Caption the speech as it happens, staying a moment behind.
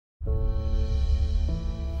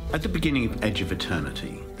At the beginning of Edge of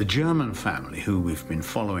Eternity, the German family, who we've been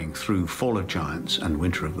following through Fall of Giants and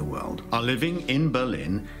Winter of the World, are living in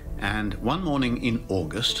Berlin, and one morning in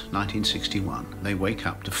August 1961, they wake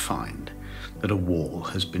up to find that a wall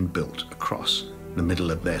has been built across the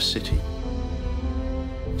middle of their city.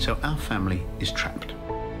 So our family is trapped.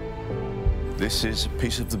 This is a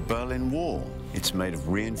piece of the Berlin Wall. It's made of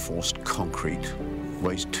reinforced concrete,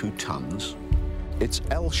 weighs 2 tons. It's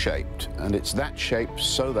L-shaped, and it's that shape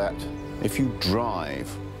so that if you drive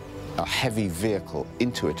a heavy vehicle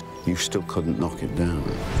into it, you still couldn't knock it down.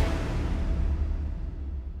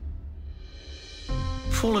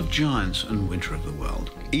 Fall of Giants and Winter of the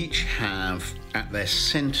World each have at their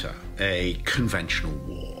center a conventional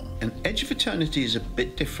war. And Edge of Eternity is a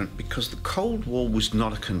bit different because the Cold War was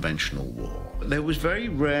not a conventional war. There was very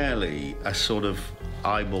rarely a sort of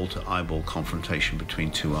eyeball-to-eyeball confrontation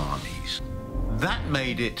between two armies. That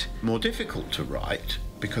made it more difficult to write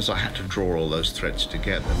because I had to draw all those threads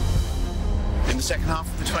together. In the second half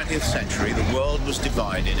of the 20th century, the world was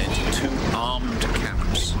divided into 2 armed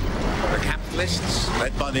camps. The capitalists,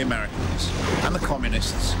 led by the Americans, and the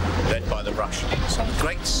communists, led by the Russians. And the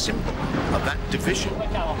great symbol of that division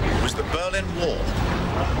was the Berlin Wall.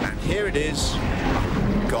 And here it is,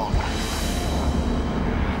 gone.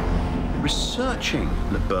 Researching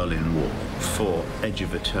the Berlin Wall for Edge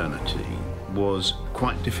of Eternity was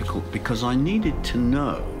quite difficult because I needed to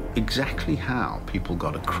know exactly how people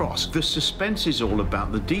got across. The suspense is all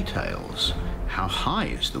about the details. How high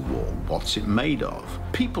is the wall? What's it made of?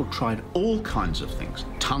 People tried all kinds of things.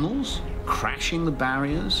 Tunnels, crashing the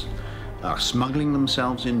barriers, smuggling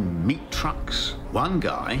themselves in meat trucks. One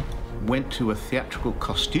guy went to a theatrical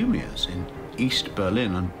costumier's in East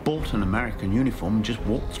Berlin and bought an American uniform and just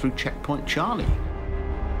walked through Checkpoint Charlie.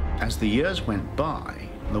 As the years went by,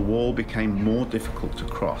 the wall became more difficult to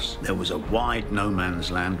cross. There was a wide no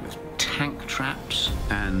man's land with tank traps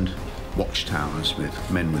and watchtowers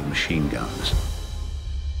with men with machine guns.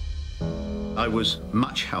 I was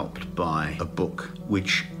much helped by a book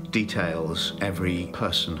which details every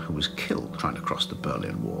person who was killed trying to cross the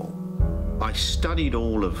Berlin Wall. I studied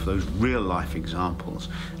all of those real-life examples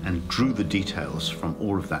and drew the details from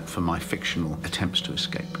all of that for my fictional attempts to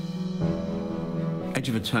escape. Edge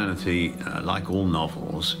of Eternity, like all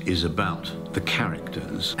novels, is about the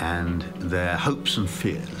characters and their hopes and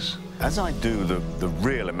fears. As I do the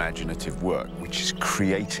real imaginative work, which is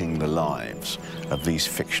creating the lives of these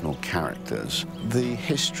fictional characters, the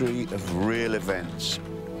history of real events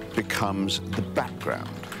becomes the background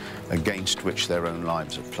against which their own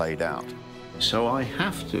lives are played out. So I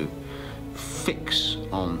have to fix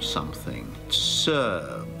on something that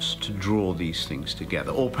serves to draw these things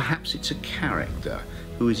together. Or perhaps it's a character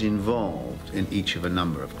who is involved in each of a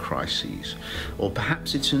number of crises. Or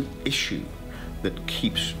perhaps it's an issue that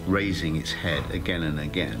keeps raising its head again and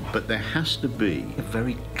again. But there has to be a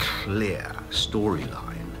very clear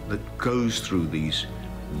storyline that goes through these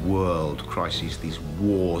world crises, these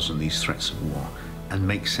wars and these threats of war, and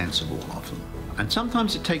makes sense of all of them. And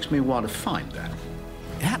sometimes it takes me a while to find that.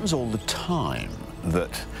 It happens all the time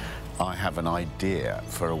that I have an idea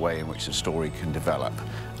for a way in which the story can develop,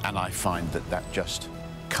 and I find that that just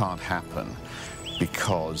can't happen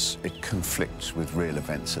because it conflicts with real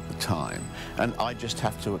events at the time. And I just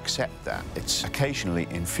have to accept that. It's occasionally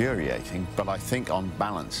infuriating, but I think on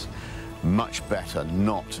balance, much better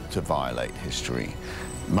not to violate history,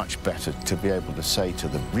 much better to be able to say to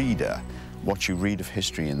the reader, what you read of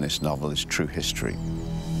history in this novel is true history.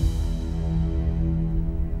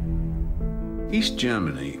 East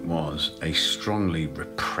Germany was a strongly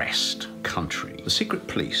repressed country. The secret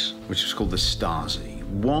police, which was called the Stasi,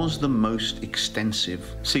 was the most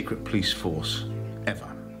extensive secret police force ever.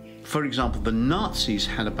 For example, the Nazis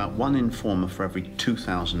had about 1 informer for every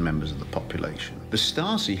 2,000 members of the population. The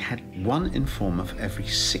Stasi had 1 informer for every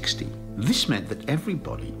 60. This meant that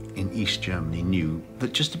everybody in East Germany knew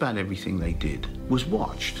that just about everything they did was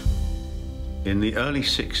watched. In the early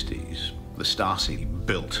 60s, the Stasi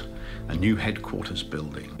built a new headquarters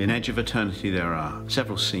building. In Edge of Eternity, there are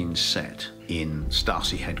several scenes set in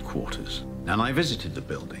Stasi headquarters. And I visited the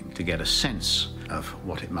building to get a sense of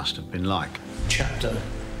what it must have been like. Chapter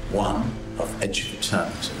 1 of Edge of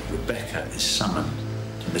Eternity. Rebecca is summoned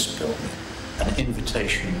to this building. An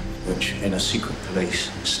invitation which, in a secret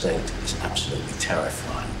police state, is absolutely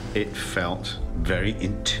terrifying. It felt very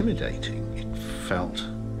intimidating. It felt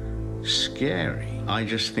scary. I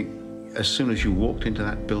just think as soon as you walked into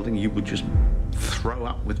that building, you would just throw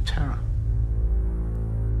up with terror.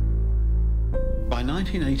 By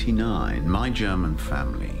 1989, my German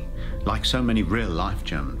family, like so many real-life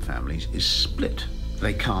German families, is split.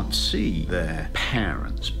 They can't see their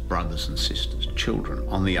parents, brothers and sisters, children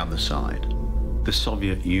on the other side. The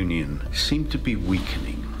Soviet Union seemed to be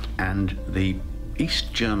weakening, and the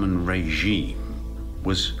East German regime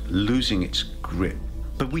was losing its grip.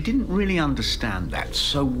 But we didn't really understand that.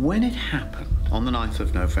 So when it happened on the 9th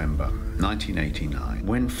of November, 1989,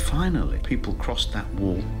 when finally people crossed that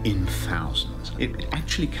wall in thousands, it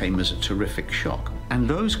actually came as a terrific shock. And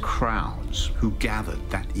those crowds who gathered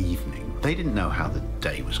that evening, they didn't know how the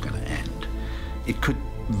day was going to end. It could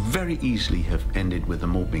very easily have ended with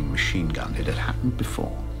them all being machine gunned. It had happened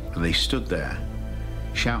before. And they stood there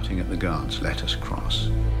shouting at the guards, "Let us cross."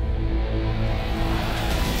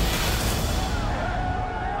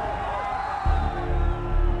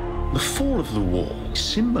 The fall of the wall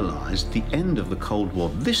symbolized the end of the Cold War,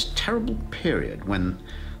 this terrible period when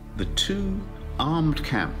the two armed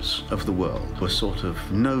camps of the world were sort of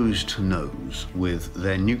nose to nose with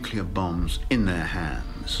their nuclear bombs in their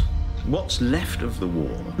hands. What's left of the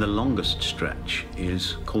wall, the longest stretch,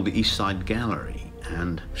 is called the East Side Gallery,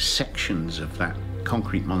 and sections of that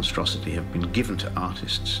concrete monstrosity have been given to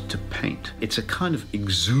artists to paint. It's a kind of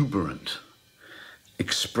exuberant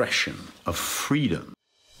expression of freedom.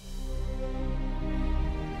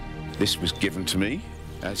 This was given to me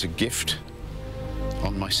as a gift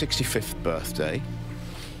on my 65th birthday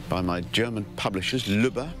by my German publishers,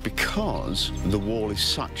 Lübbe, because the wall is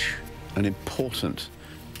such an important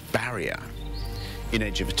barrier in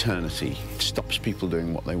Edge of Eternity. It stops people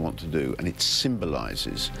doing what they want to do, and it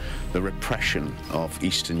symbolizes the repression of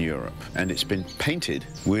Eastern Europe. And it's been painted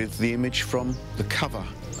with the image from the cover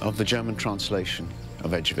of the German translation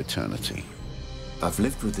of Edge of Eternity. I've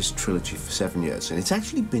lived with this trilogy for 7 years, and it's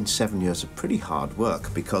actually been 7 years of pretty hard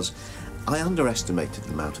work because I underestimated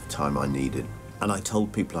the amount of time I needed. And I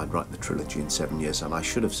told people I'd write the trilogy in 7 years, and I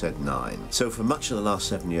should have said 9. So for much of the last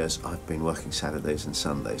 7 years, I've been working Saturdays and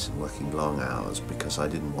Sundays and working long hours because I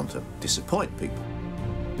didn't want to disappoint people.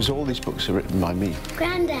 Because all these books are written by me.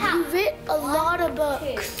 Grandad, you wrote a lot of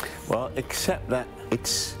books. Well, except that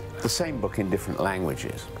it's the same book in different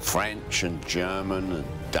languages. French and German and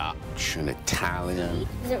Dutch and Italian.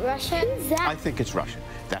 Is it Russian? I think it's Russian.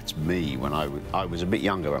 That's me when I was a bit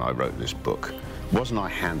younger when I wrote this book. Wasn't I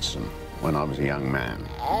handsome when I was a young man?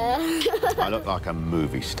 I looked like a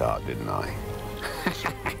movie star, didn't I?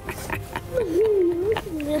 A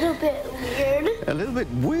little bit weird. A little bit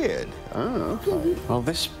weird? Oh, okay. Well,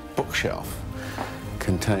 this bookshelf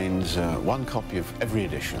contains one copy of every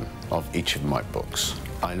edition of each of my books.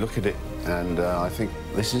 I look at it and I think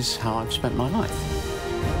this is how I've spent my life.